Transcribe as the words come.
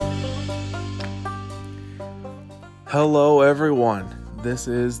Hello, everyone. This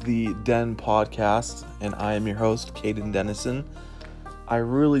is the Den Podcast, and I am your host, Caden Dennison. I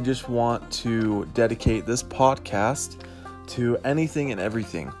really just want to dedicate this podcast to anything and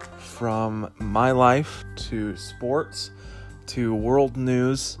everything, from my life to sports to world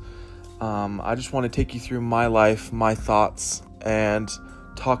news. I just want to take you through my life, my thoughts, and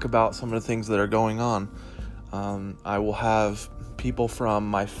talk about some of the things that are going on. I will have people from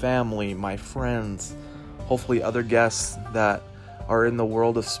my family, my friends, hopefully other guests that are in the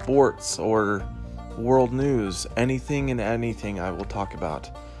world of sports or world news. Anything and anything I will talk about.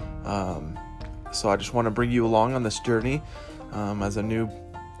 So I just want to bring you along on this journey as a new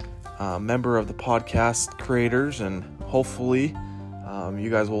member of the podcast creators, and hopefully you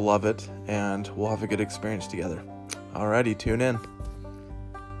guys will love it and we'll have a good experience together. Alrighty, tune in.